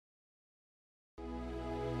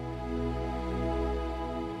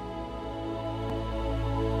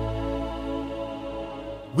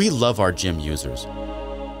We love our gym users,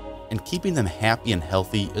 and keeping them happy and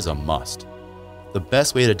healthy is a must. The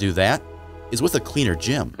best way to do that is with a cleaner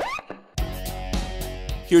gym.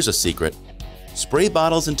 Here's a secret. Spray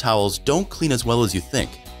bottles and towels don't clean as well as you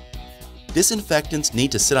think. Disinfectants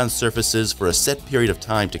need to sit on surfaces for a set period of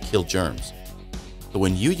time to kill germs. But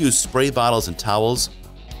when you use spray bottles and towels,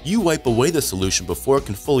 you wipe away the solution before it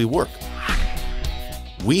can fully work.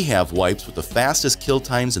 We have wipes with the fastest kill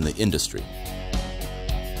times in the industry.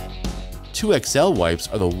 2XL wipes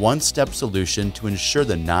are the one-step solution to ensure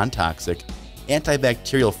the non-toxic,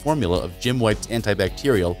 antibacterial formula of GymWipes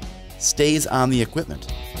antibacterial stays on the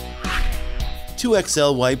equipment.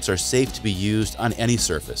 2XL wipes are safe to be used on any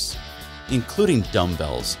surface, including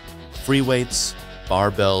dumbbells, free weights,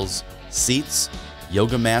 barbells, seats,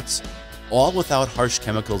 yoga mats, all without harsh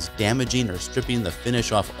chemicals damaging or stripping the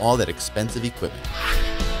finish off all that expensive equipment.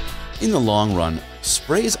 In the long run,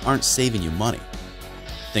 sprays aren't saving you money.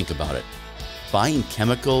 Think about it. Buying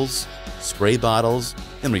chemicals, spray bottles,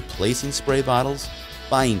 and replacing spray bottles,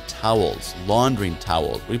 buying towels, laundering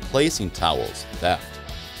towels, replacing towels, theft.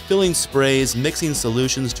 Filling sprays, mixing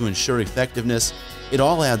solutions to ensure effectiveness, it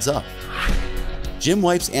all adds up.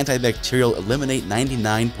 GymWipes antibacterial eliminate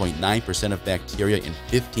 99.9% of bacteria in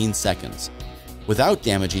 15 seconds, without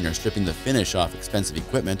damaging or stripping the finish off expensive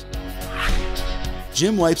equipment.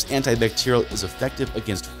 GymWipes antibacterial is effective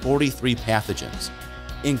against 43 pathogens,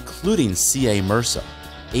 including CA-MRSA,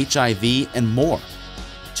 HIV, and more.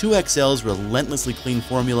 2XL's relentlessly clean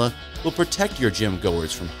formula will protect your gym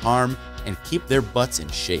goers from harm and keep their butts in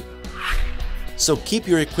shape. So keep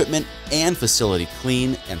your equipment and facility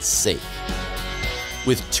clean and safe.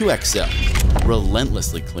 With 2XL,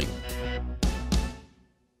 relentlessly clean.